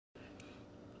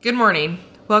Good morning.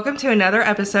 Welcome to another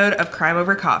episode of Crime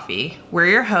Over Coffee. We're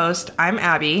your host. I'm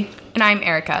Abby. And I'm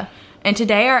Erica. And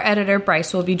today our editor,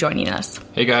 Bryce, will be joining us.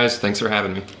 Hey guys, thanks for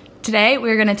having me. Today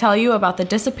we're going to tell you about the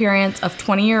disappearance of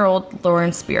 20-year-old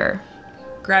Lauren Spear.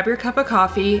 Grab your cup of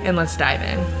coffee and let's dive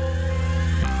in.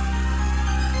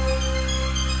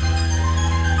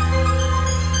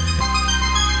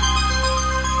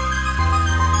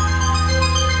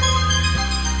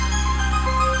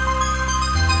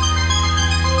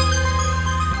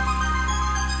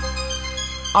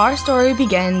 Our story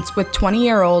begins with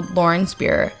 20-year-old Lauren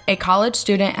Spear, a college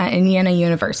student at Indiana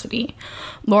University.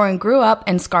 Lauren grew up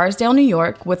in Scarsdale, New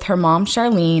York, with her mom,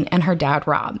 Charlene, and her dad,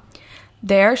 Rob.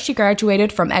 There, she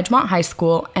graduated from Edgemont High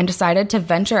School and decided to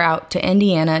venture out to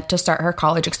Indiana to start her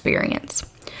college experience.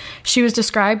 She was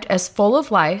described as full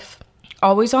of life,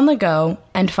 always on the go,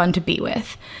 and fun to be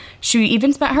with. She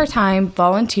even spent her time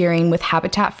volunteering with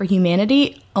Habitat for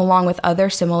Humanity, along with other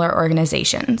similar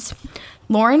organizations.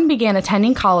 Lauren began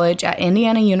attending college at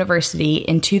Indiana University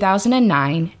in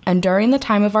 2009, and during the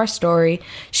time of our story,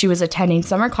 she was attending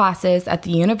summer classes at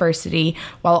the university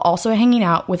while also hanging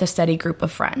out with a steady group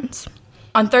of friends.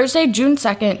 On Thursday, June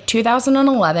 2nd,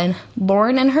 2011,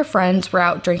 Lauren and her friends were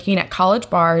out drinking at college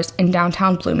bars in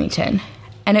downtown Bloomington,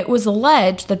 and it was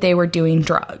alleged that they were doing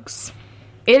drugs.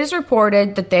 It is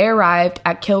reported that they arrived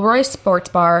at Kilroy Sports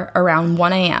Bar around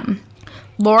 1 a.m.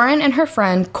 Lauren and her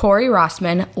friend Corey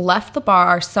Rossman left the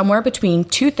bar somewhere between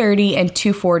 2:30 and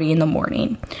 2:40 in the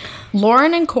morning.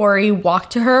 Lauren and Corey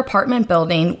walked to her apartment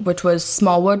building, which was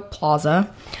Smallwood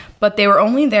Plaza, but they were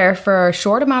only there for a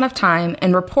short amount of time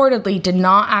and reportedly did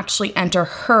not actually enter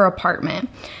her apartment.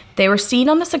 They were seen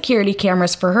on the security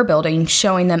cameras for her building,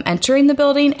 showing them entering the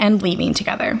building and leaving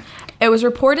together. It was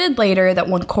reported later that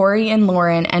when Corey and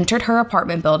Lauren entered her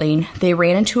apartment building, they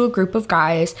ran into a group of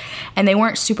guys, and they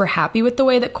weren't super happy with the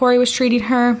way that Corey was treating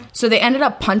her, so they ended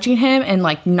up punching him and,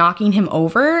 knocking him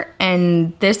over,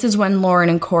 and this is when Lauren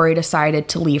and Corey decided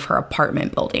to leave her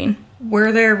apartment building.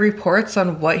 Were there reports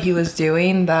on what he was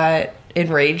doing that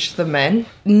enraged the men?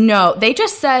 No, they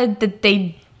just said that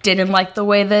they didn't like the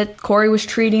way that Corey was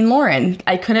treating Lauren.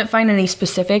 I couldn't find any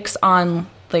specifics on,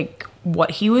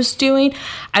 what he was doing.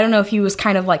 I don't know if he was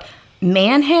kind of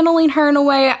manhandling her in a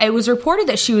way. It was reported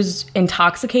that she was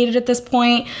intoxicated at this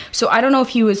point, so I don't know if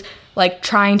he was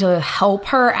trying to help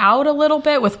her out a little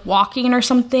bit with walking or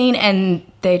something, and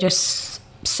they just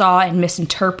saw and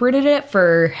misinterpreted it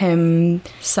for him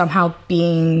somehow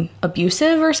being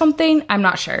abusive or something. I'm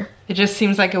not sure. It just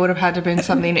seems like it would have had to have been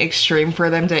something extreme for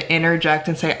them to interject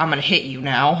and say, I'm gonna hit you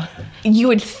now. You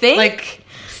would think.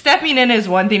 Stepping in is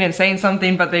one thing and saying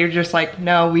something, but they're just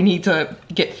no, we need to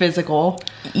get physical.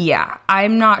 Yeah,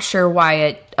 I'm not sure why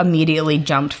it immediately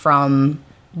jumped from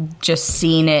just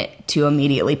seeing it to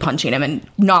immediately punching him and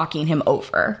knocking him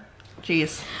over.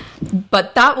 Jeez.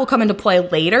 But that will come into play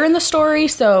later in the story,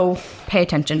 so pay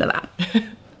attention to that.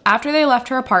 After they left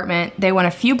her apartment, they went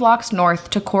a few blocks north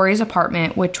to Corey's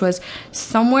apartment, which was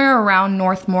somewhere around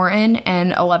North Morton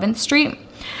and 11th Street.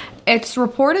 It's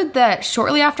reported that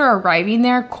shortly after arriving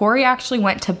there, Corey actually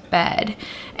went to bed.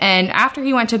 And after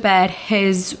he went to bed,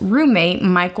 his roommate,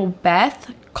 Michael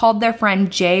Beth, called their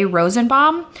friend Jay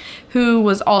Rosenbaum, who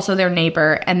was also their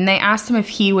neighbor, and they asked him if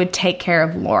he would take care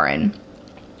of Lauren.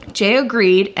 Jay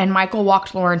agreed, and Michael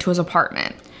walked Lauren to his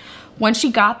apartment. When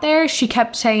she got there, she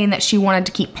kept saying that she wanted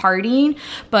to keep partying,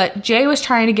 but Jay was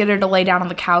trying to get her to lay down on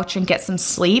the couch and get some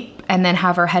sleep and then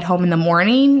have her head home in the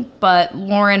morning, but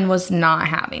Lauren was not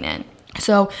having it.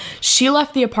 So she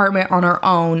left the apartment on her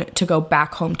own to go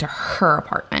back home to her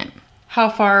apartment. How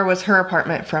far was her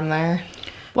apartment from there?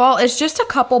 Well, it's just a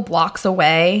couple blocks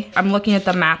away. I'm looking at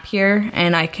the map here,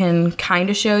 and I can kind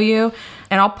of show you,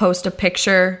 and I'll post a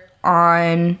picture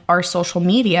on our social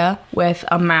media with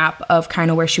a map of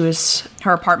kind of where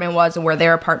her apartment was and where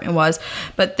their apartment was.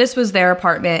 But this was their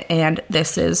apartment and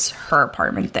this is her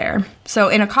apartment there. So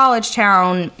in a college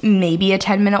town, maybe a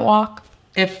 10-minute walk.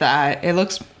 If that.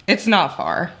 It's not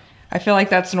far. I feel like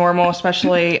that's normal,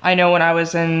 especially I know when I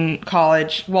was in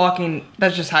college, walking,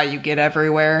 that's just how you get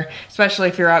everywhere, especially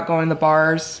if you're out going to the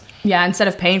bars. Yeah, instead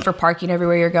of paying for parking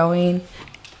everywhere you're going.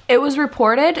 It was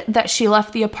reported that she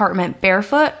left the apartment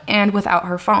barefoot and without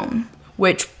her phone,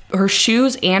 which her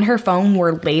shoes and her phone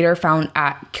were later found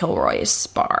at Kilroy's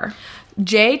bar.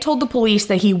 Jay told the police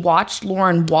that he watched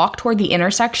Lauren walk toward the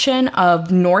intersection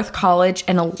of North College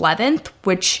and 11th,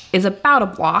 which is about a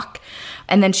block,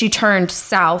 and then she turned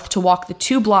south to walk the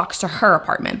 2 blocks to her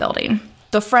apartment building.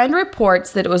 The friend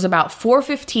reports that it was about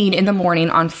 4:15 in the morning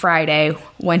on Friday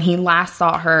when he last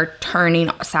saw her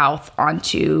turning south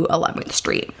onto 11th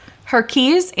Street. Her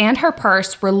keys and her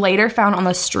purse were later found on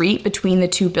the street between the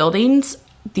two buildings,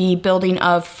 the building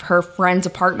of her friend's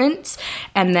apartments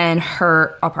and then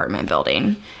her apartment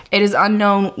building. It is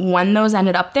unknown when those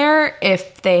ended up there,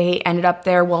 if they ended up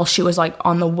there while she was like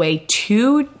on the way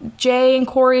to Jay and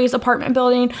Corey's apartment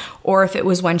building, or if it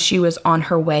was when she was on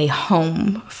her way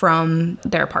home from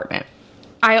their apartment.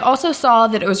 I also saw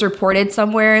that it was reported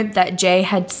somewhere that Jay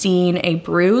had seen a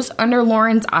bruise under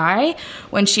Lauren's eye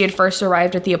when she had first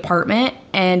arrived at the apartment,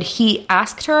 and he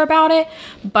asked her about it,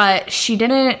 but she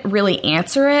didn't really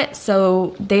answer it,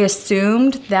 so they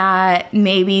assumed that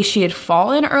maybe she had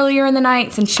fallen earlier in the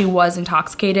night since she was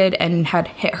intoxicated and had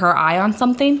hit her eye on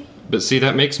something. But see,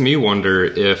 that makes me wonder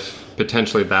if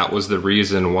potentially that was the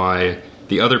reason why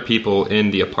the other people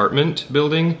in the apartment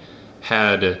building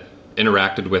had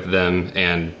interacted with them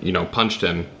and, punched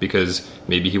him, because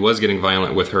maybe he was getting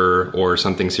violent with her or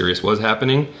something serious was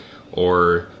happening,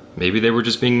 or maybe they were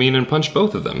just being mean and punched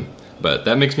both of them. But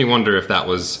that makes me wonder if that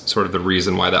was sort of the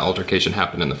reason why that altercation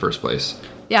happened in the first place.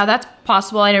 Yeah, that's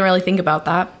possible. I didn't really think about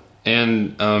that.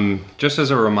 And just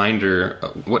as a reminder,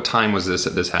 what time was this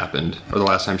that this happened, or the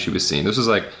last time she was seen? This was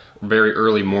like very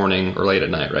early morning or late at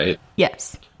night, right?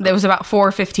 Yes. It was about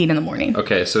 4:15 in the morning.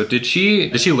 Okay, so did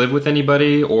she live with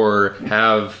anybody or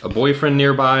have a boyfriend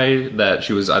nearby that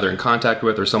she was either in contact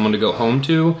with or someone to go home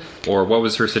to? Or what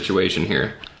was her situation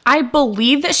here? I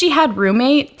believe that she had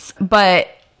roommates, but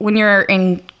when you're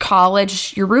in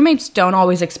college, your roommates don't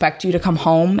always expect you to come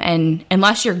home, and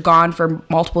unless you're gone for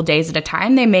multiple days at a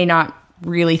time, they may not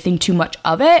really think too much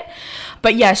of it.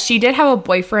 But yes, she did have a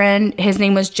boyfriend. His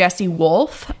name was Jesse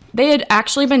Wolf. They had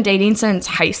actually been dating since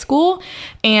high school,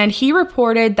 and he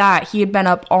reported that he had been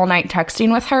up all night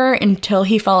texting with her until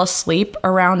he fell asleep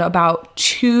around about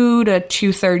 2 to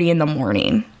 2:30 in the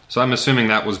morning. So I'm assuming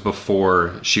that was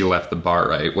before she left the bar,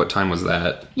 right? What time was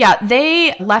that? Yeah,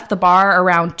 they left the bar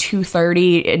around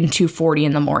 2:30 and 2:40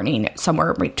 in the morning,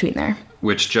 somewhere between there.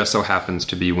 Which just so happens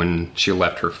to be when she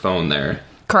left her phone there.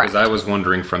 Correct. Because I was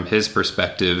wondering from his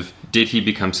perspective, did he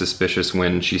become suspicious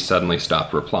when she suddenly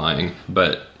stopped replying?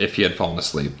 But if he had fallen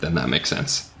asleep, then that makes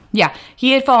sense. Yeah,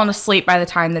 he had fallen asleep by the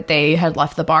time that they had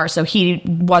left the bar, so he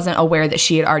wasn't aware that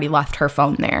she had already left her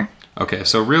phone there. Okay,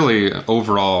 so really,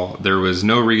 overall, there was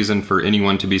no reason for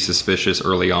anyone to be suspicious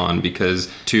early on, because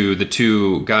to the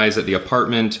two guys at the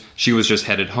apartment, she was just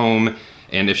headed home,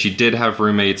 and if she did have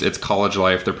roommates, it's college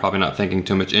life, they're probably not thinking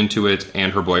too much into it,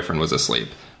 and her boyfriend was asleep.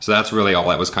 So that's really all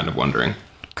I was kind of wondering.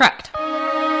 Correct.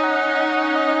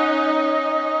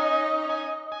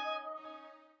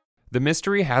 The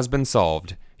mystery has been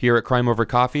solved. Here at Crime Over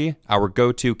Coffee, our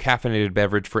go-to caffeinated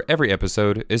beverage for every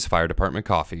episode is Fire Department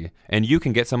Coffee. And you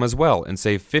can get some as well and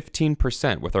save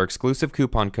 15% with our exclusive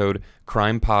coupon code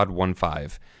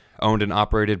CRIMEPOD15. Owned and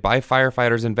operated by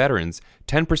firefighters and veterans,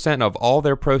 10% of all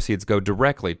their proceeds go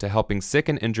directly to helping sick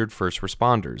and injured first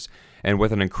responders. And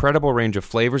with an incredible range of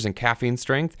flavors and caffeine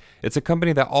strength, it's a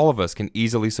company that all of us can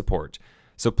easily support.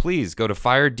 So please go to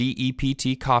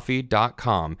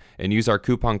firedeptcoffee.com and use our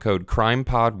coupon code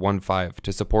CRIMEPOD15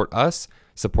 to support us,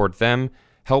 support them,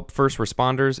 help first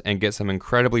responders, and get some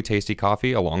incredibly tasty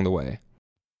coffee along the way.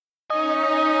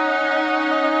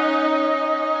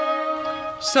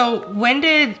 So when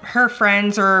did her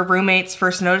friends or roommates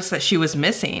first notice that she was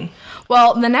missing?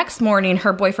 Well, the next morning,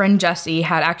 her boyfriend Jesse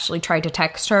had actually tried to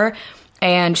text her,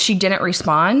 and she didn't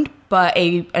respond, but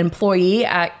an employee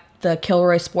at the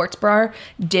Kilroy Sports Bar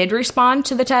did respond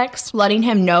to the text, letting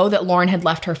him know that Lauren had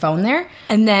left her phone there.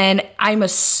 And then I'm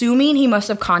assuming he must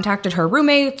have contacted her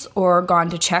roommates or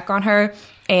gone to check on her,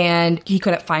 and he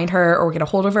couldn't find her or get a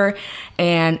hold of her.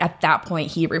 And at that point,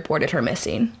 he reported her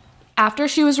missing. After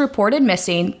she was reported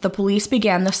missing, the police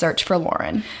began the search for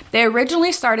Lauren. They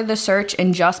originally started the search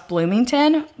in just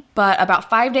Bloomington, but about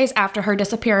 5 days after her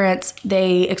disappearance,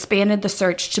 they expanded the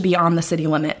search to beyond the city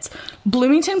limits.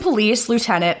 Bloomington Police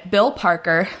Lieutenant Bill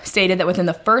Parker stated that within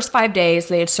the first 5 days,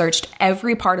 they had searched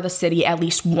every part of the city at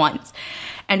least once.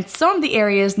 And some of the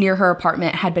areas near her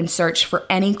apartment had been searched for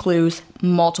any clues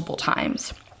multiple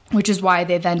times, which is why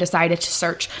they then decided to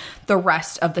search the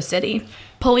rest of the city.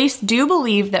 Police do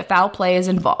believe that foul play is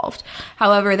involved.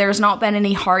 However, there has not been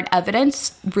any hard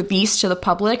evidence released to the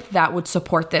public that would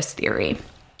support this theory.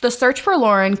 The search for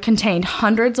Lauren contained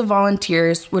hundreds of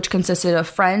volunteers, which consisted of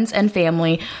friends and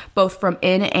family, both from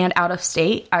in and out of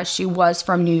state, as she was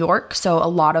from New York. So a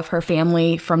lot of her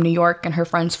family from New York and her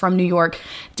friends from New York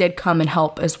did come and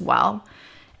help as well.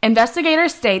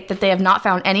 Investigators state that they have not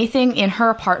found anything in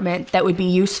her apartment that would be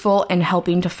useful in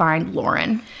helping to find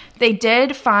Lauren. They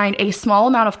did find a small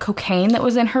amount of cocaine that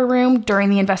was in her room during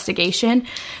the investigation,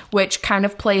 which kind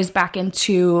of plays back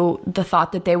into the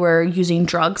thought that they were using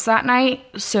drugs that night.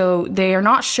 So they are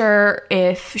not sure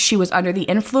if she was under the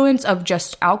influence of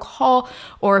just alcohol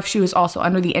or if she was also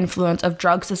under the influence of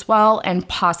drugs as well, and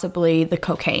possibly the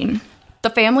cocaine.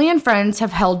 The family and friends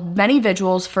have held many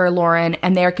vigils for Lauren,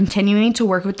 and they are continuing to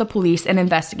work with the police and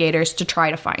investigators to try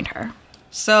to find her.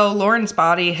 So Lauren's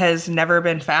body has never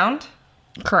been found?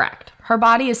 Correct. Her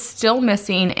body is still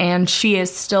missing, and she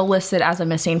is still listed as a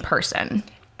missing person.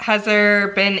 Has there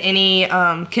been any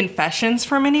confessions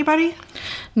from anybody?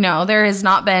 No, there has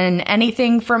not been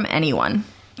anything from anyone.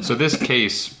 So this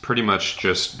case pretty much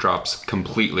just drops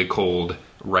completely cold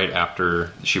right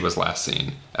after she was last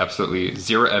seen. Absolutely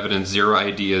zero evidence, zero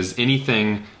ideas,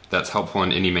 anything that's helpful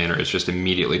in any manner. It just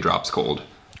immediately drops cold.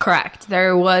 Correct.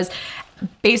 There was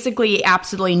basically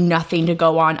absolutely nothing to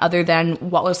go on other than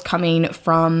what was coming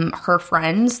from her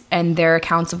friends and their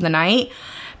accounts of the night.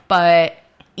 But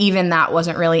even that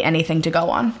wasn't really anything to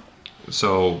go on.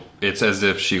 So it's as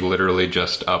if she literally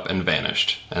just up and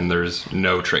vanished, and there's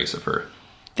no trace of her.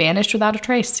 Vanished without a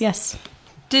trace, yes.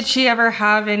 Did she ever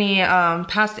have any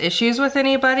past issues with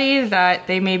anybody that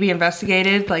they maybe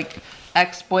investigated, like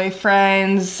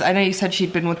ex-boyfriends? I know you said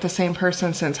she'd been with the same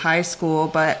person since high school,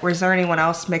 but was there anyone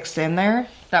else mixed in there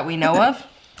that we know of?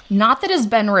 Not that has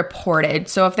been reported.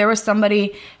 So if there was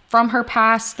somebody from her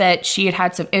past that she had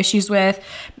had some issues with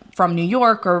from New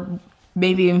York or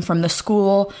maybe even from the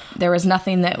school, there was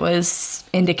nothing that was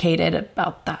indicated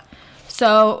about that.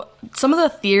 So some of the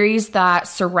theories that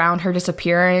surround her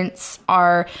disappearance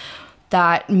are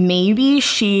that maybe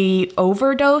she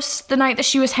overdosed the night that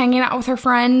she was hanging out with her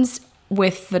friends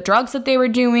with the drugs that they were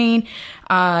doing,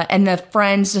 and the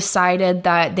friends decided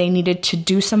that they needed to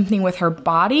do something with her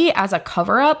body as a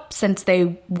cover-up since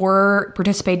they were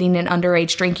participating in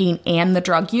underage drinking and the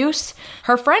drug use.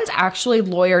 Her friends actually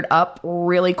lawyered up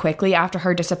really quickly after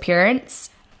her disappearance,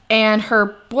 and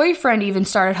her boyfriend even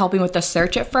started helping with the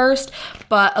search at first,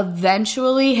 but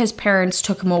eventually his parents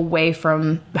took him away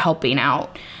from helping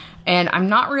out. And I'm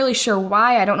not really sure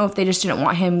why. I don't know if they just didn't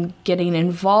want him getting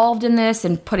involved in this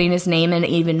and putting his name in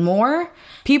even more.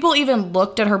 People even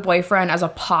looked at her boyfriend as a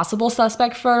possible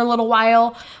suspect for a little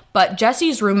while, but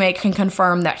Jesse's roommate can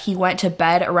confirm that he went to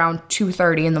bed around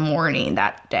 2:30 in the morning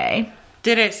that day.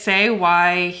 Did it say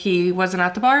why he wasn't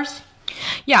at the bars?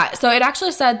 Yeah, so it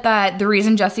actually said that the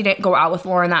reason Jesse didn't go out with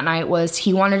Lauren that night was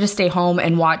he wanted to stay home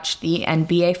and watch the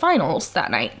NBA Finals that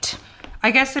night. I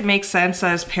guess it makes sense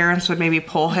that his parents would maybe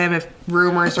pull him if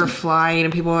rumors are flying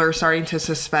and people are starting to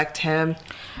suspect him.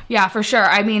 Yeah, for sure.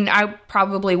 I mean, I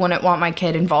probably wouldn't want my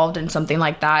kid involved in something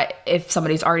like that. If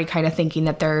somebody's already kind of thinking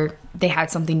that they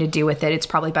had something to do with it, it's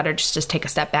probably better just to take a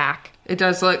step back. It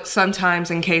does look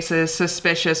sometimes in cases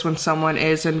suspicious when someone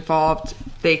is involved.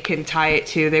 They can tie it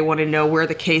to, they want to know where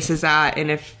the case is at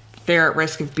and if they're at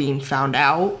risk of being found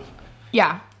out.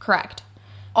 Yeah, correct.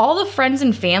 All the friends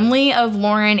and family of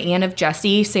Lauren and of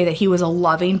Jesse say that he was a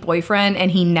loving boyfriend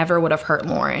and he never would have hurt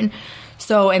Lauren.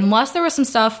 So unless there was some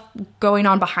stuff going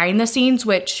on behind the scenes,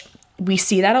 which we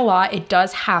see that a lot, it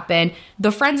does happen,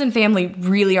 the friends and family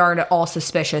really aren't at all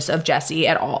suspicious of Jesse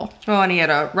at all. Oh, and he had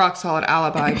a rock-solid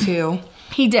alibi, too.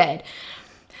 He did.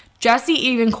 Jesse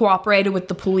even cooperated with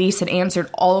the police and answered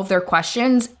all of their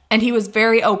questions, and he was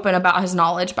very open about his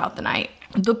knowledge about the night.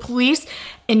 The police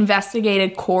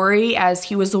investigated Corey as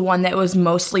he was the one that was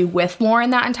mostly with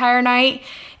Lauren that entire night,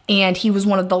 and he was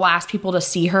one of the last people to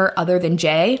see her other than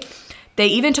Jay. They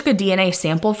even took a DNA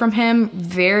sample from him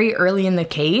very early in the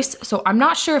case, so I'm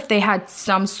not sure if they had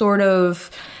some sort of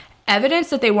evidence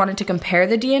that they wanted to compare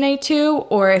the DNA to,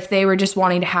 or if they were just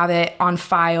wanting to have it on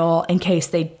file in case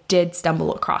they did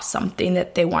stumble across something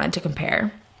that they wanted to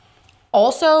compare.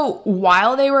 Also,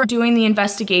 while they were doing the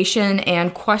investigation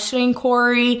and questioning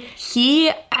Corey, he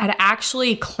had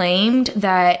actually claimed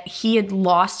that he had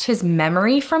lost his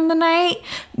memory from the night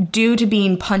due to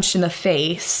being punched in the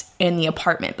face in the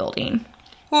apartment building.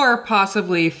 Or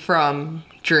possibly from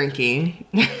drinking.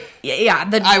 Yeah,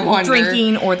 the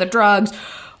drinking or the drugs.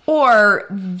 Or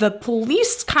the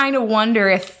police kind of wonder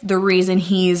if the reason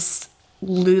he's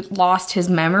lost his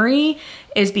memory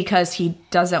is because he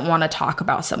doesn't want to talk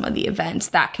about some of the events.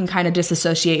 That can kind of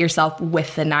disassociate yourself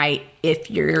with the night if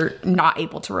you're not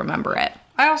able to remember it.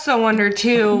 I also wonder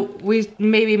too, we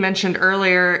maybe mentioned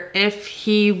earlier, if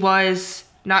he was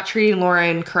not treating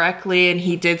Lauren correctly and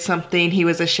he did something he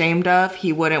was ashamed of,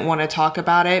 he wouldn't want to talk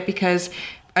about it, because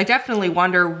I definitely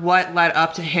wonder what led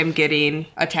up to him getting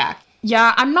attacked.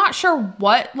 Yeah, I'm not sure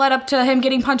what led up to him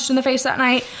getting punched in the face that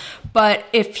night, but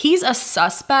if he's a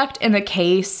suspect in the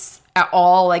case at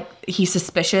all, like he's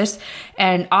suspicious,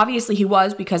 and obviously he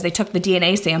was because they took the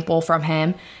DNA sample from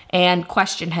him and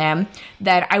questioned him,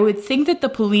 then I would think that the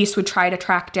police would try to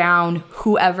track down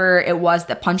whoever it was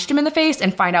that punched him in the face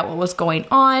and find out what was going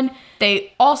on.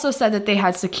 They also said that they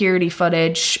had security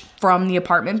footage from the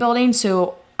apartment building,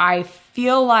 so I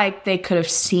feel like they could have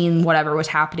seen whatever was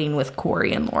happening with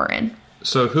Corey and Lauren.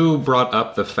 So who brought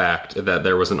up the fact that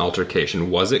there was an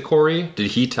altercation? Was it Corey?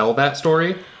 Did he tell that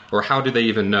story? Or how did they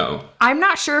even know? I'm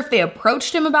not sure if they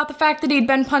approached him about the fact that he'd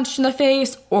been punched in the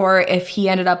face, or if he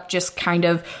ended up just kind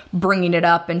of bringing it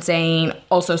up and saying,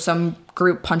 also some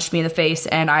group punched me in the face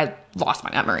and I lost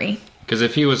my memory. Because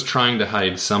if he was trying to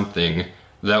hide something,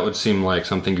 that would seem like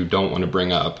something you don't want to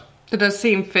bring up. It does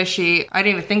seem fishy. I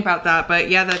didn't even think about that, but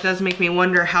yeah, that does make me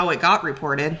wonder how it got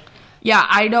reported. Yeah,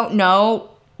 I don't know.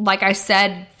 Like I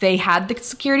said, they had the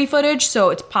security footage,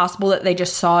 so it's possible that they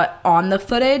just saw it on the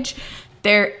footage.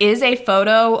 There is a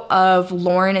photo of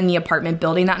Lauren in the apartment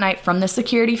building that night from the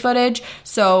security footage,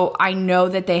 so I know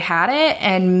that they had it,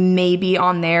 and maybe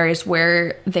on there is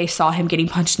where they saw him getting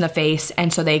punched in the face,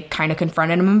 and so they kind of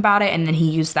confronted him about it, and then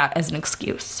he used that as an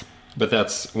excuse. But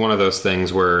that's one of those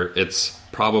things where it's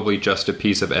probably just a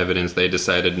piece of evidence they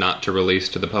decided not to release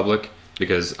to the public,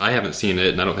 because I haven't seen it,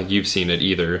 and I don't think you've seen it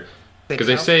either. Because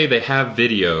they say they have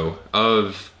video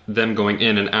of them going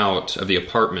in and out of the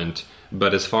apartment,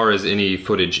 but as far as any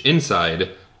footage inside,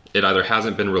 it either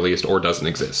hasn't been released or doesn't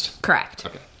exist. Correct.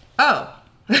 Okay. Oh.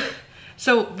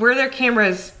 So were there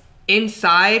cameras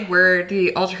inside where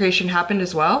the altercation happened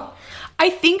as well? I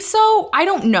think so. I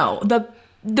don't know.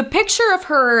 The picture of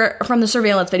her from the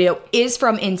surveillance video is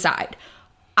from inside.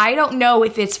 I don't know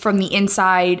if it's from the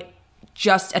inside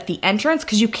just at the entrance,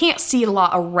 because you can't see a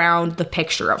lot around the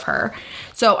picture of her.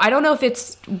 So I don't know if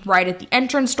it's right at the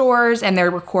entrance doors and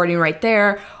they're recording right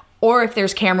there, or if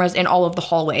there's cameras in all of the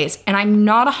hallways. And I'm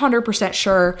not 100%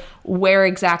 sure where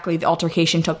exactly the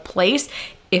altercation took place,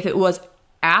 if it was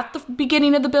at the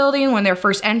beginning of the building when they're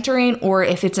first entering, or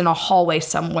if it's in a hallway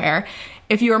somewhere.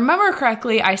 If you remember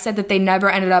correctly, I said that they never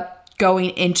ended up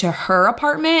going into her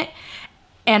apartment.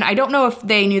 And I don't know if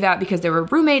they knew that because they were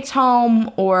roommates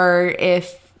home, or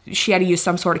if she had to use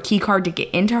some sort of key card to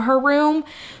get into her room.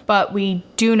 But we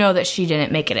do know that she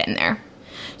didn't make it in there.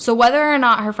 So whether or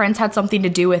not her friends had something to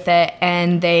do with it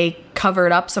and they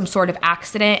covered up some sort of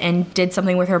accident and did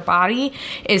something with her body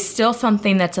is still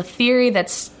something that's a theory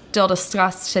that's still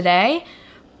discussed today.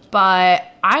 But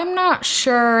I'm not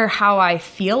sure how I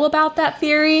feel about that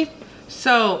theory.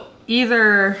 So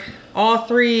either all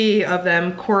three of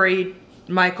them, Corey,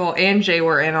 Michael, and Jay,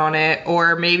 were in on it,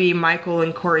 or maybe Michael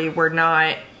and Corey were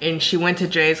not, and she went to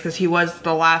Jay's because he was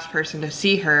the last person to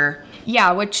see her.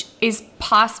 Yeah, which is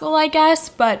possible, I guess,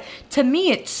 but to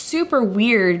me it's super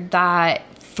weird that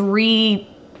three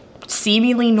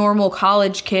seemingly normal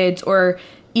college kids, or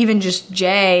even just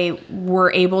Jay,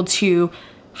 were able to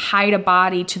hide a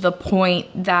body to the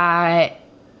point that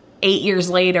 8 years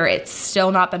later it's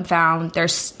still not been found.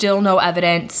 There's still no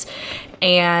evidence,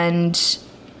 and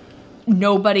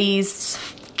nobody's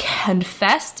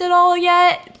confessed at all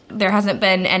yet. There hasn't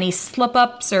been any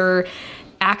slip-ups or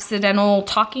accidental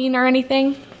talking or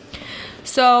anything.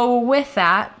 So with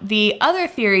that, the other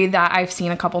theory that I've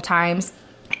seen a couple times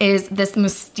is this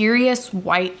mysterious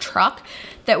white truck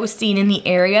that was seen in the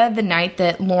area the night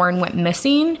that Lauren went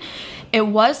missing. It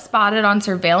was spotted on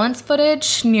surveillance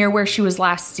footage near where she was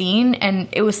last seen, and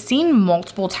it was seen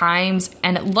multiple times,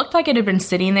 and it looked like it had been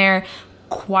sitting there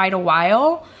quite a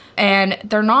while. And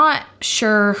they're not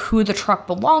sure who the truck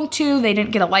belonged to. They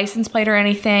didn't get a license plate or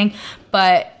anything.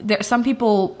 But some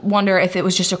people wonder if it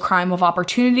was just a crime of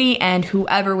opportunity and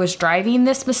whoever was driving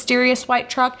this mysterious white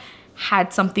truck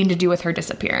had something to do with her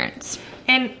disappearance.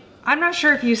 And I'm not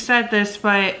sure if you said this,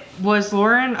 but was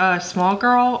Lauren a small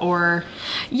girl or?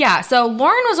 Yeah, so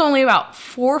Lauren was only about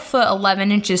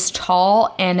 4'11"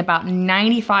 tall and about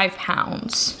 95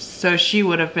 pounds. So she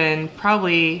would have been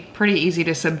probably pretty easy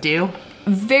to subdue.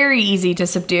 Very easy to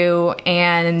subdue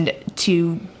and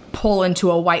to pull into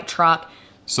a white truck.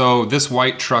 So this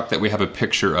white truck that we have a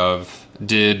picture of,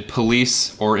 did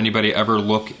police or anybody ever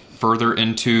look further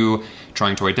into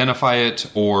trying to identify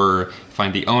it or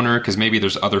find the owner? Because maybe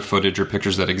there's other footage or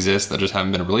pictures that exist that just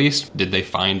haven't been released. Did they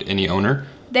find any owner?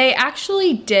 They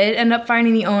actually did end up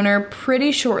finding the owner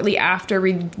pretty shortly after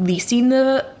releasing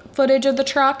the footage of the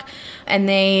truck, and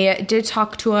they did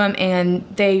talk to him and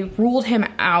they ruled him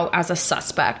out as a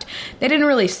suspect. They didn't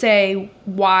really say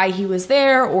why he was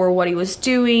there or what he was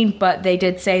doing, but they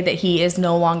did say that he is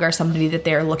no longer somebody that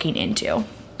they're looking into.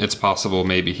 it's possible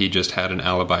maybe he just had an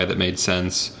alibi that made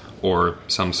sense, or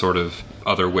some sort of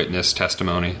other witness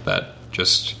testimony that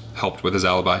just helped with his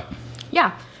alibi.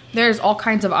 Yeah, there's all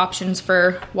kinds of options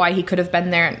for why he could have been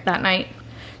there that night.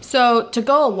 So to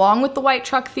go along with the white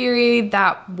truck theory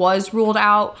that was ruled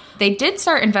out, they did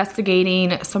start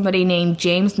investigating somebody named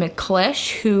James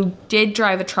McClish, who did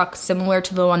drive a truck similar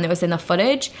to the one that was in the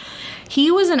footage.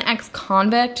 He was an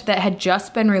ex-convict that had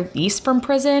just been released from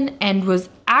prison and was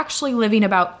actually living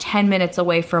about 10 minutes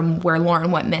away from where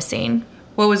Lauren went missing.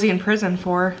 What was he in prison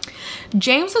for?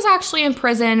 James was actually in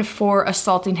prison for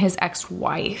assaulting his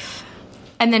ex-wife.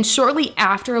 And then shortly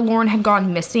after Lauren had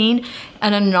gone missing,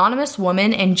 an anonymous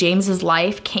woman in James's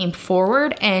life came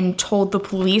forward and told the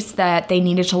police that they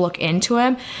needed to look into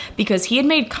him because he had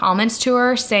made comments to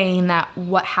her saying that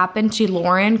what happened to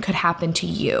Lauren could happen to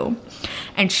you.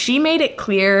 And she made it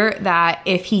clear that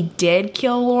if he did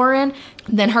kill Lauren,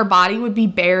 then her body would be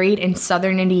buried in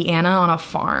southern Indiana on a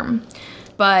farm.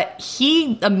 But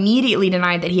he immediately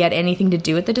denied that he had anything to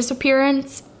do with the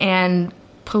disappearance, and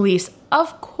police,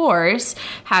 of course,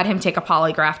 had him take a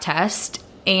polygraph test,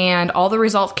 and all the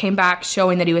results came back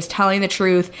showing that he was telling the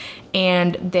truth,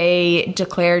 and they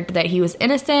declared that he was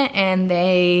innocent, and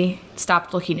they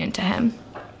stopped looking into him.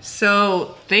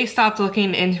 So they stopped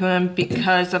looking into him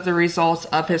because of the results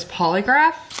of his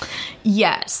polygraph?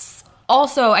 Yes.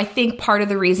 Also, I think part of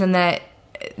the reason that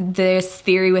this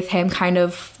theory with him kind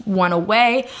of went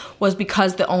away was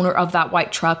because the owner of that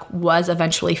white truck was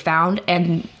eventually found,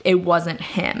 and it wasn't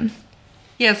him.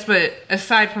 Yes, but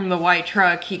aside from the white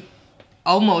truck, he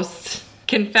almost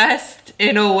confessed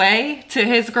in a way to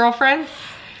his girlfriend?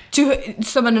 To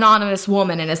some anonymous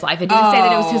woman in his life. It didn't say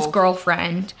that it was his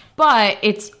girlfriend. But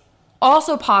it's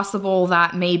also possible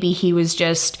that maybe he was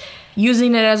just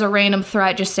using it as a random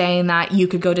threat, just saying that you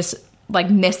could go to, like,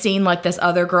 missing like this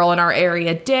other girl in our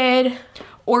area did.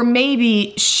 Or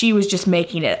maybe she was just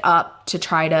making it up to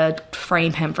try to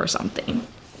frame him for something.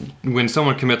 When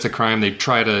someone commits a crime, they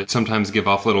try to sometimes give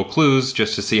off little clues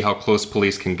just to see how close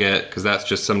police can get, because that's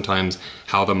just sometimes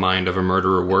how the mind of a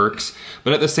murderer works.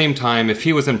 But at the same time, if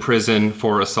he was in prison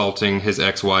for assaulting his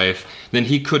ex-wife, then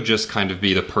he could just kind of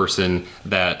be the person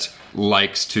that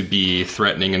likes to be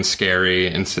threatening and scary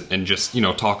and just,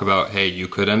 talk about, hey, you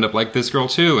could end up like this girl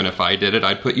too, and if I did it,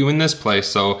 I'd put you in this place.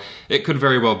 So it could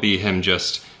very well be him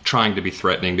just trying to be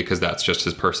threatening because that's just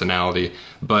his personality.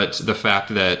 But the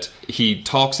fact that he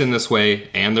talks in this way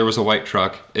and there was a white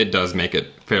truck, it does make it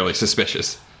fairly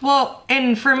suspicious. Well,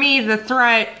 and for me, the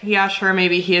threat, yeah, sure,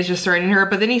 maybe he is just threatening her,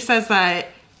 but then he says that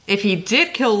if he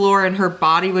did kill Lauren, her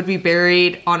body would be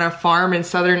buried on a farm in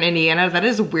southern Indiana. That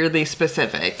is weirdly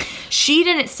specific. She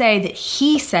didn't say that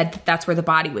he said that that's where the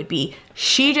body would be.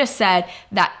 She just said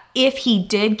that if he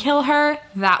did kill her,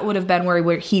 that would have been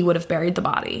where he would have buried the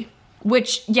body.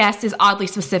 Which, yes, is oddly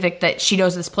specific that she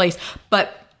knows this place,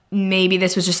 but maybe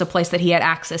this was just a place that he had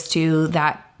access to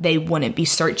that they wouldn't be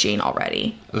searching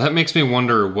already. That makes me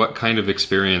wonder what kind of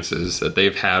experiences that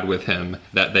they've had with him,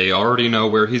 that they already know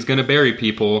where he's going to bury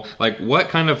people. Like, what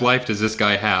kind of life does this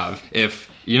guy have? If,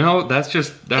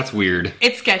 that's weird.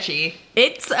 It's sketchy.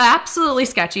 It's absolutely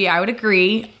sketchy, I would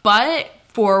agree, but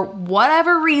for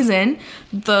whatever reason,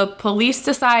 the police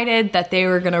decided that they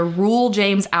were going to rule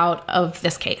James out of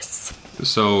this case.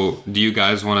 So, do you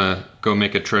guys want to go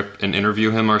make a trip and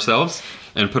interview him ourselves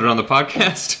and put it on the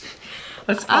podcast?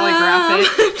 Let's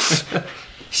polygraph it.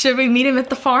 Should we meet him at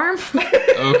the farm?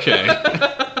 Okay.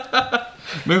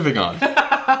 Moving on.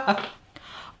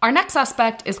 Our next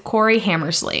suspect is Corey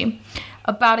Hammersley.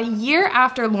 About a year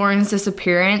after Lauren's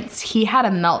disappearance, he had a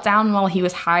meltdown while he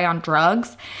was high on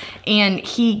drugs, and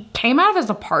he came out of his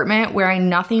apartment wearing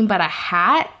nothing but a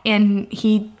hat, and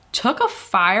he took a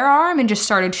firearm and just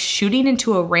started shooting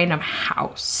into a random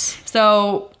house.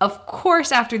 So, of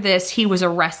course, after this, he was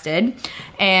arrested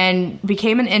and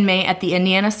became an inmate at the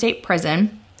Indiana State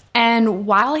Prison. And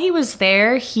while he was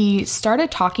there, he started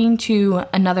talking to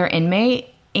another inmate.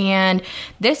 And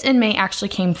this inmate actually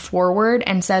came forward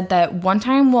and said that one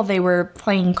time while they were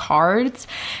playing cards,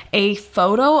 a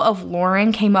photo of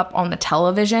Lauren came up on the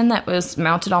television that was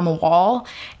mounted on the wall.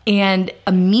 And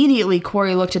immediately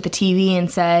Corey looked at the TV and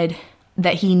said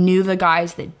that he knew the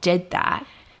guys that did that.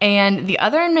 And the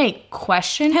other inmate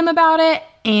questioned him about it,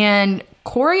 and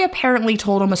Corey apparently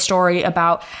told him a story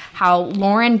about how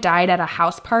Lauren died at a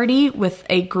house party with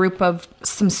a group of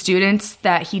some students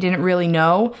that he didn't really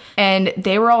know, and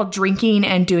they were all drinking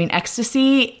and doing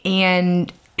ecstasy,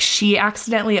 and she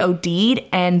accidentally OD'd,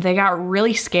 and they got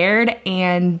really scared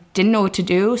and didn't know what to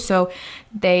do, so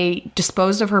they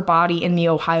disposed of her body in the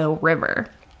Ohio River.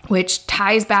 which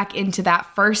ties back into that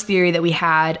first theory that we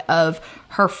had of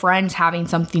her friends having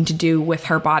something to do with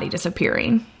her body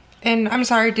disappearing. And I'm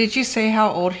sorry, did you say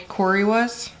how old Corey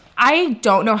was? I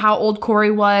don't know how old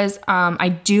Corey was. I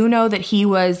do know that he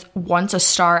was once a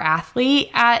star athlete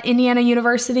at Indiana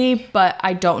University, but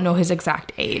I don't know his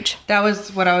exact age. That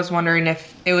was what I was wondering,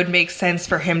 if it would make sense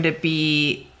for him to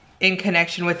be in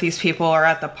connection with these people or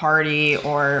at the party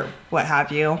or what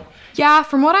have you. Yeah,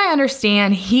 from what I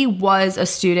understand, he was a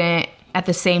student at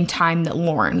the same time that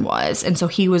Lauren was, and so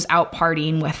he was out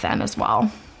partying with them as well.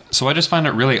 So I just find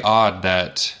it really odd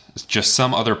that just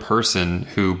some other person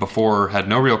who before had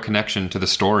no real connection to the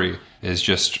story is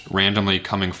just randomly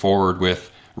coming forward with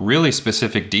really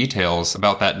specific details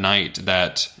about that night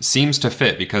that seems to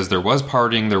fit, because there was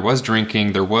partying, there was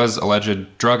drinking, there was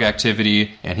alleged drug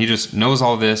activity, and he just knows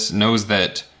all this, knows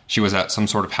that she was at some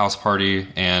sort of house party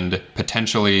and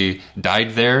potentially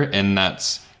died there, and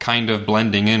that's kind of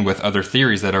blending in with other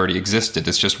theories that already existed.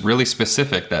 It's just really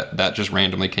specific that just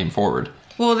randomly came forward.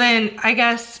 Well, then, I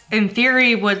guess, in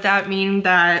theory, would that mean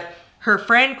that her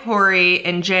friend Corey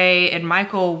and Jay and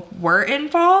Michael were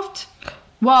involved?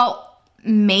 Well,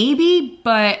 maybe,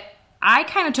 but I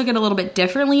kind of took it a little bit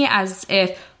differently, as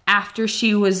if after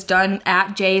she was done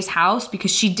at Jay's house,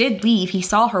 because she did leave, he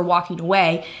saw her walking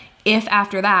away, if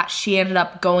after that she ended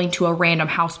up going to a random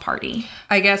house party.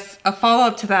 I guess a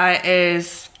follow-up to that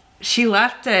is she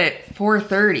left at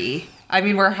 4:30. I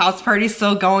mean, were house parties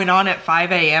still going on at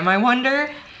 5 a.m., I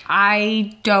wonder?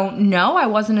 I don't know. I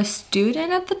wasn't a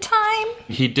student at the time.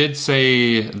 He did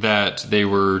say that they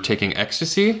were taking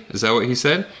ecstasy. Is that what he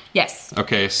said? Yes.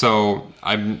 Okay, so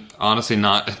I'm honestly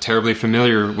not terribly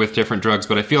familiar with different drugs,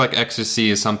 but I feel like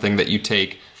ecstasy is something that you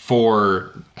take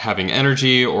for having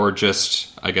energy, or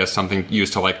just, I guess, something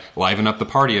used to like liven up the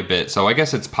party a bit. So I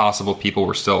guess it's possible people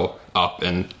were still up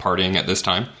and partying at this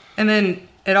time. And then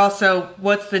it also,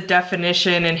 what's the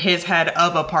definition in his head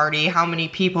of a party? How many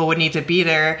people would need to be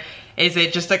there? Is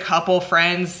it just a couple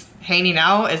friends hanging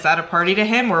out? Is that a party to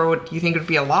him, or would you think it would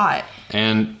be a lot?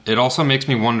 And it also makes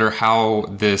me wonder how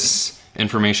this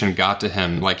information got to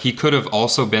him. Like, he could have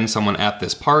also been someone at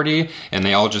this party and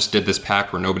they all just did this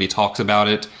pact where nobody talks about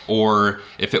it, or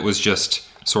if it was just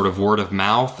sort of word of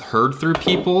mouth heard through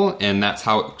people, and that's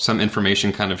how some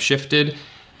information kind of shifted.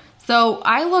 So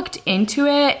I looked into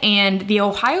it, and the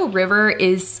Ohio River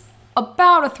is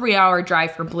about a 3-hour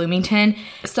drive from Bloomington.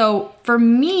 So for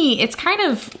me, it's kind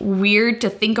of weird to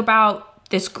think about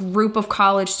this group of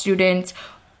college students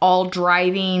all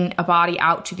driving a body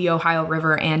out to the Ohio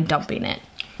River and dumping it.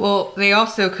 Well, they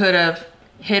also could have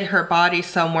hid her body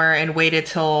somewhere and waited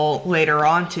till later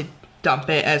on to dump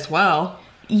it as well.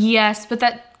 Yes, but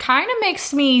that kind of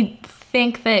makes me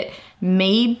think that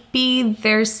maybe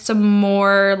there's some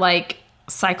more like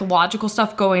psychological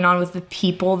stuff going on with the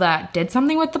people that did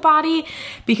something with the body,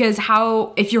 because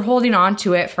if you're holding on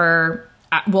to it for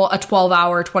a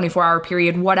 12-hour, 24-hour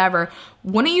period, whatever,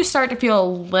 wouldn't you start to feel a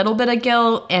little bit of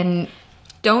guilt? And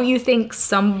don't you think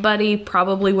somebody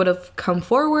probably would have come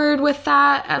forward with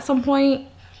that at some point?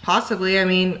 Possibly. I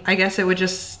mean, I guess it would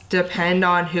just depend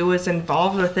on who was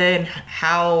involved with it and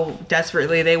how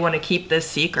desperately they want to keep this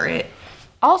secret.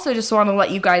 Also, just want to let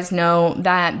you guys know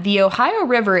that the Ohio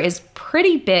River is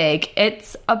pretty big.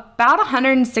 It's about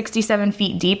 167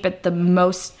 feet deep at the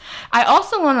most. I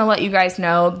also want to let you guys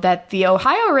know that the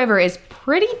Ohio River is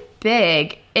pretty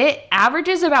big. It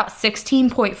averages about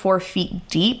 16.4 feet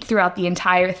deep throughout the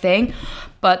entire thing,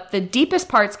 but the deepest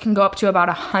parts can go up to about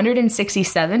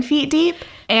 167 feet deep,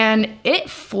 and it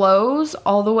flows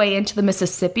all the way into the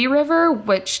Mississippi River,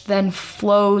 which then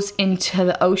flows into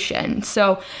the ocean.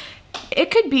 So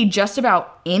it could be just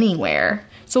about anywhere.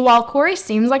 So while Corey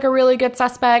seems like a really good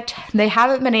suspect, they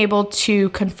haven't been able to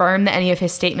confirm that any of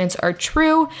his statements are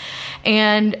true.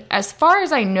 And as far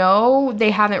as I know,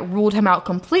 they haven't ruled him out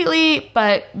completely,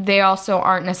 but they also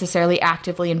aren't necessarily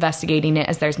actively investigating it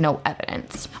as there's no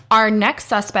evidence. Our next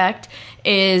suspect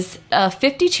is a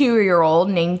 52-year-old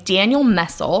named Daniel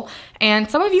Messel, and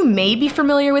some of you may be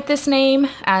familiar with this name,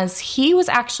 as he was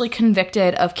actually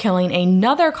convicted of killing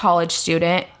another college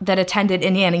student that attended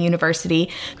Indiana University,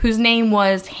 whose name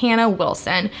was Hannah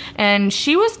Wilson, and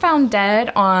she was found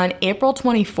dead on April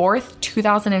 24th,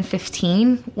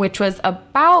 2015, which was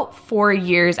about 4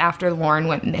 years after Lauren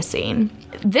went missing.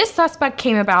 This suspect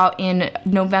came about in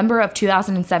November of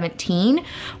 2017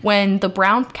 when the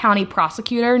Brown County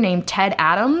prosecutor named Ted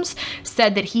Adams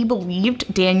said that he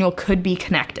believed Daniel could be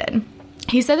connected.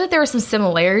 He said that there were some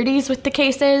similarities with the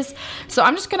cases, so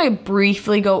I'm just going to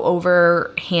briefly go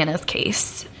over Hannah's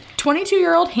case.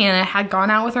 22-year-old Hannah had gone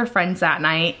out with her friends that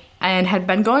night, and had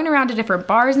been going around to different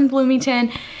bars in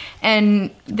Bloomington. And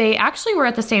they actually were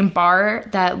at the same bar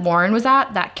that Lauren was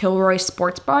at, that Kilroy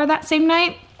Sports Bar, that same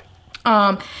night.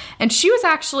 And she was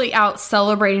actually out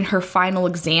celebrating her final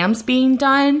exams being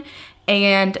done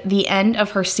and the end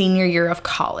of her senior year of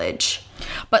college.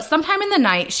 But sometime in the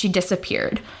night, she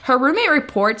disappeared. Her roommate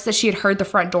reports that she had heard the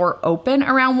front door open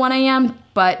around 1 a.m.,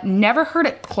 but never heard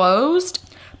it closed.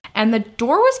 And the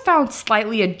door was found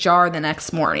slightly ajar the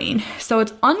next morning. So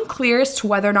it's unclear as to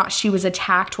whether or not she was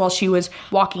attacked while she was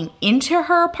walking into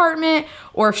her apartment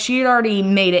or if she had already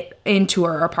made it into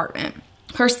her apartment.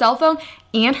 Her cell phone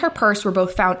and her purse were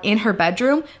both found in her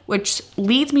bedroom, which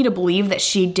leads me to believe that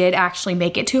she did actually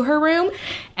make it to her room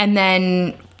and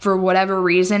then, for whatever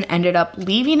reason, ended up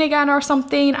leaving again or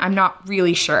something. I'm not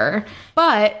really sure.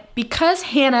 But because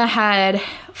Hannah had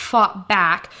fought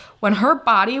back, when her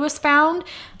body was found,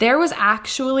 there was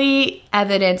actually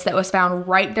evidence that was found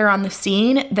right there on the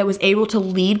scene that was able to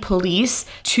lead police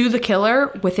to the killer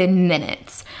within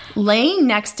minutes. Laying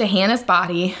next to Hannah's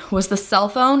body was the cell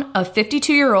phone of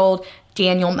 52-year-old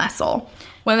Daniel Messel.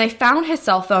 When they found his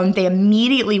cell phone, they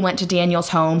immediately went to Daniel's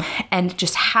home and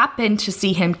just happened to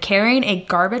see him carrying a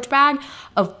garbage bag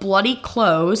of bloody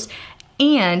clothes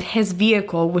and his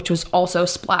vehicle, which was also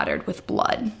splattered with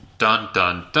blood. Dun,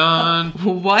 dun, dun.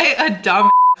 What a dumb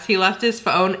ass. He left his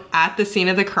phone at the scene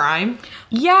of the crime.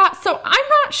 Yeah, so I'm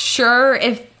not sure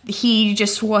if he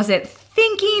just wasn't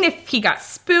thinking, if he got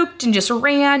spooked and just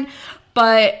ran,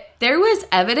 but there was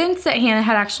evidence that Hannah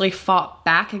had actually fought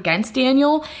back against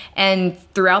Daniel, and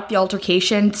throughout the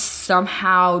altercation,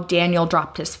 somehow Daniel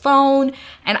dropped his phone,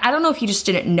 and I don't know if he just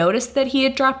didn't notice that he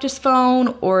had dropped his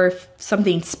phone, or if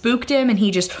something spooked him and he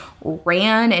just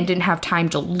ran and didn't have time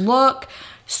to look.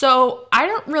 So I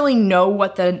don't really know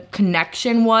what the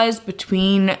connection was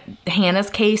between Hannah's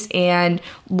case and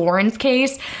Lauren's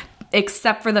case,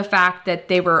 except for the fact that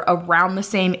they were around the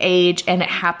same age and it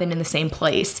happened in the same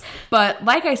place. But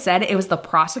like I said, it was the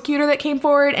prosecutor that came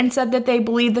forward and said that they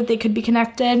believed that they could be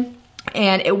connected,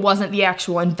 and it wasn't the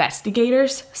actual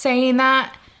investigators saying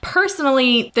that.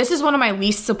 Personally, this is one of my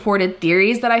least supported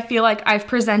theories that I feel like I've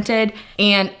presented,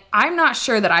 and I'm not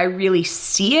sure that I really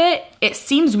see it. It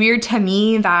seems weird to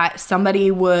me that somebody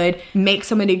would make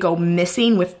somebody go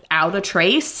missing without a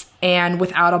trace and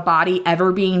without a body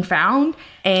ever being found,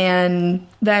 and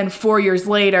then 4 years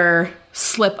later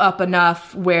slip up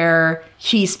enough where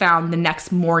he's found the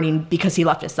next morning because he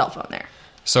left his cell phone there.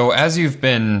 So as you've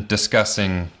been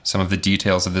discussing some of the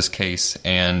details of this case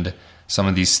and some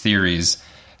of these theories,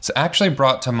 it's actually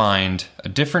brought to mind a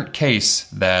different case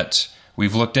that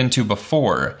we've looked into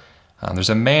before. There's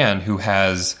a man who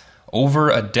has over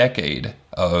a decade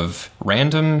of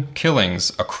random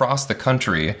killings across the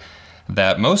country,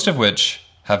 that most of which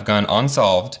have gone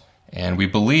unsolved, and we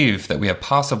believe that we have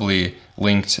possibly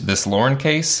linked this Lauren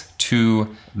case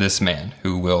to this man,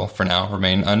 who will for now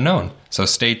remain unknown. So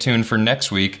stay tuned for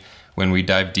next week when we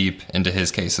dive deep into his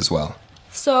case as well.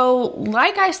 So,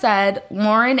 like I said,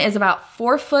 Lauren is about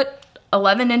 4 foot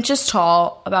 11 inches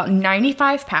tall, about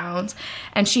 95 pounds,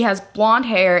 and she has blonde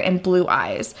hair and blue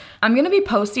eyes. I'm going to be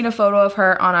posting a photo of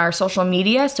her on our social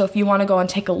media, so if you want to go and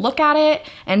take a look at it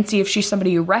and see if she's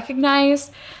somebody you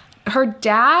recognize. Her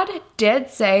dad did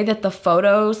say that the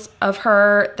photos of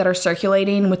her that are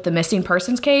circulating with the missing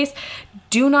persons case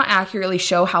do not accurately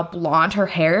show how blonde her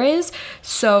hair is,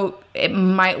 so it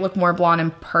might look more blonde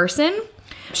in person.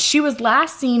 She was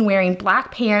last seen wearing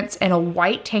black pants and a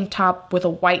white tank top with a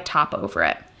white top over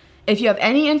it. If you have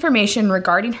any information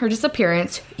regarding her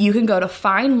disappearance, you can go to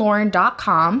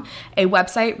findlauren.com, a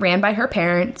website ran by her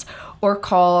parents, or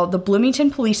call the Bloomington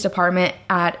Police Department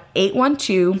at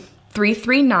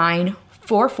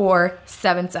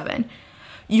 812-339-4477.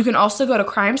 You can also go to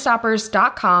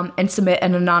crimestoppers.com and submit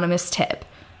an anonymous tip.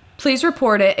 Please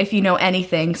report it if you know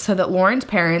anything so that Lauren's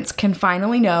parents can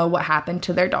finally know what happened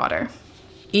to their daughter.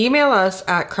 Email us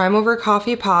at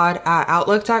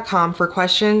crimeovercoffeepod@outlook.com for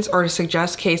questions or to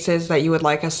suggest cases that you would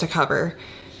like us to cover.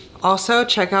 Also,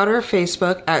 check out our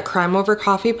Facebook at Crime Over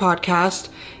Coffee Podcast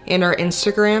and our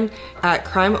Instagram at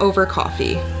Crime Over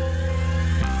Coffee.